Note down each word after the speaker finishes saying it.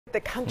The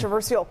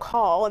controversial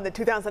call in the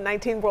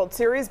 2019 World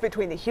Series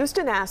between the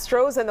Houston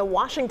Astros and the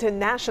Washington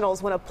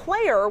Nationals when a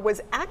player was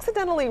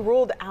accidentally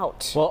ruled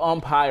out. Well,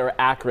 umpire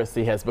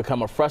accuracy has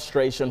become a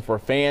frustration for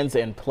fans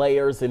and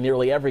players in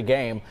nearly every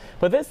game.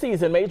 But this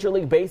season, Major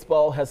League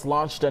Baseball has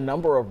launched a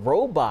number of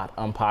robot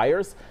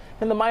umpires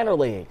in the minor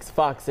leagues.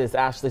 Fox's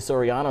Ashley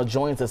Soriano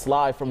joins us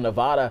live from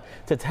Nevada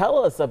to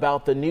tell us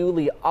about the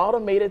newly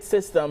automated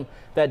system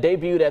that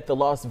debuted at the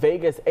Las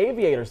Vegas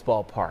Aviators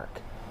ballpark.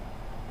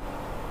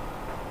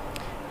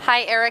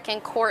 Hi, Eric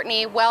and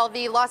Courtney. Well,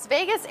 the Las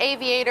Vegas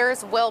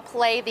Aviators will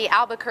play the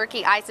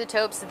Albuquerque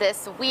Isotopes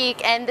this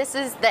week, and this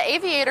is the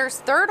Aviators'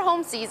 third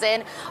home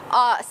series,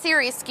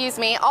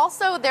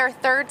 also their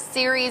third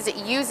series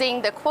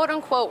using the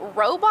quote-unquote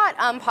robot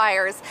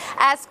umpires.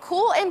 As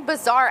cool and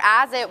bizarre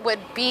as it would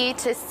be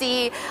to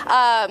see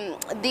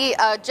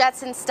the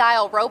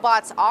Jetson-style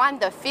robots on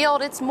the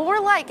field, it's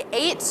more like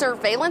 8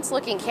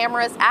 surveillance-looking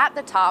cameras at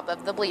the top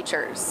of the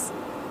bleachers.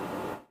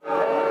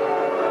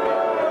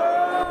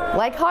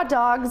 Like hot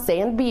dogs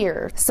and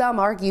beer, some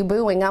argue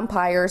booing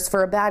umpires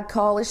for a bad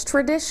call is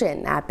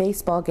tradition at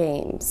baseball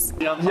games.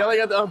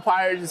 Yelling at the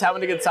umpire, just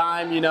having a good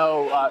time,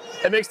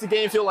 it makes the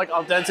game feel like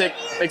authentic,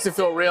 makes it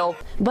feel real.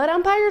 But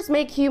umpires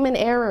make human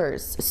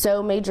errors,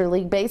 so Major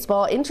League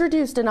Baseball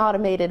introduced an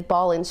automated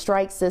ball and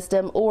strike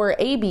system, or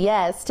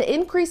ABS, to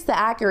increase the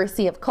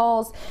accuracy of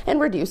calls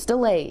and reduce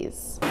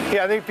delays.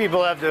 Yeah, I think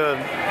people have the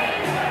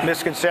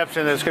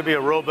misconception that it's going to be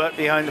a robot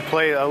behind the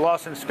plate.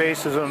 Lost in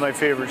Space is one of my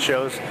favorite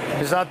shows.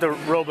 It's not the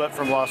robot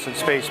from Lost in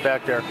Space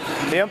back there.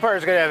 The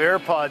umpire's going to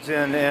have AirPods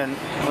in, and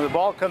when the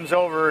ball comes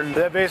over, and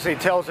that basically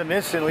tells him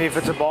instantly if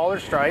it's a ball or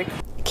strike.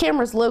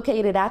 Cameras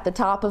located at the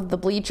top of the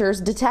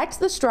bleachers detect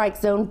the strike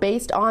zone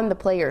based on the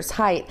player's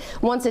height.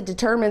 Once it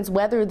determines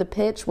whether the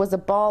pitch was a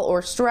ball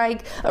or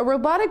strike, a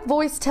robotic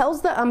voice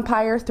tells the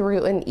umpire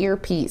through an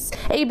earpiece.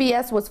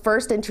 ABS was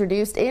first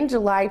introduced in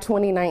July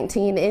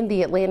 2019 in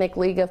the Atlantic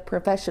League of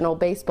Professional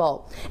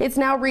Baseball. It's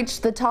now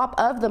reached the top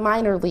of the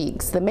minor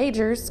leagues. The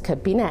majors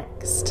could be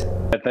next.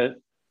 At the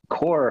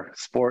core,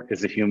 sport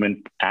is a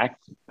human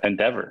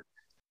endeavor.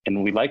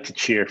 And we like to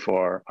cheer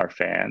for our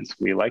fans.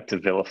 We like to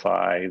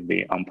vilify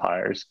the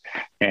umpires.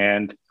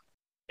 And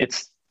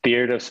it's the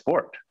art of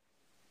sport.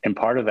 And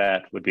part of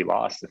that would be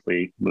lost if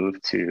we move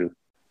to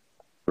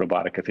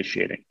robotic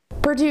officiating.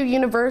 Purdue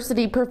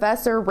University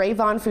professor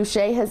Rayvon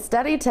Fouché has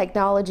studied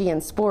technology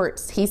in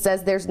sports. He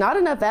says there's not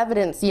enough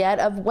evidence yet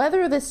of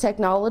whether this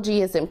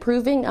technology is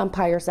improving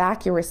umpires'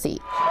 accuracy.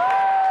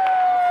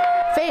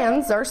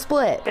 Fans are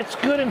split. It's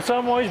good in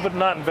some ways, but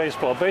not in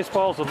baseball.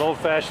 Baseball's an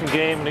old-fashioned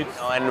game.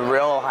 In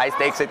real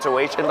high-stakes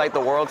situations like the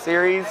World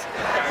Series,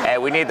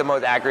 we need the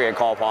most accurate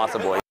call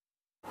possible.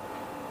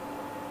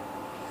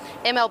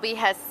 MLB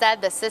has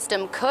said the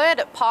system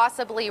could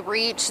possibly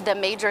reach the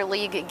major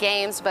league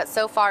games, but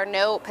so far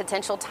no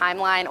potential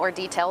timeline or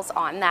details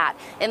on that.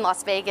 In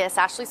Las Vegas,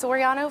 Ashley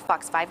Soriano,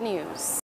 Fox 5 News.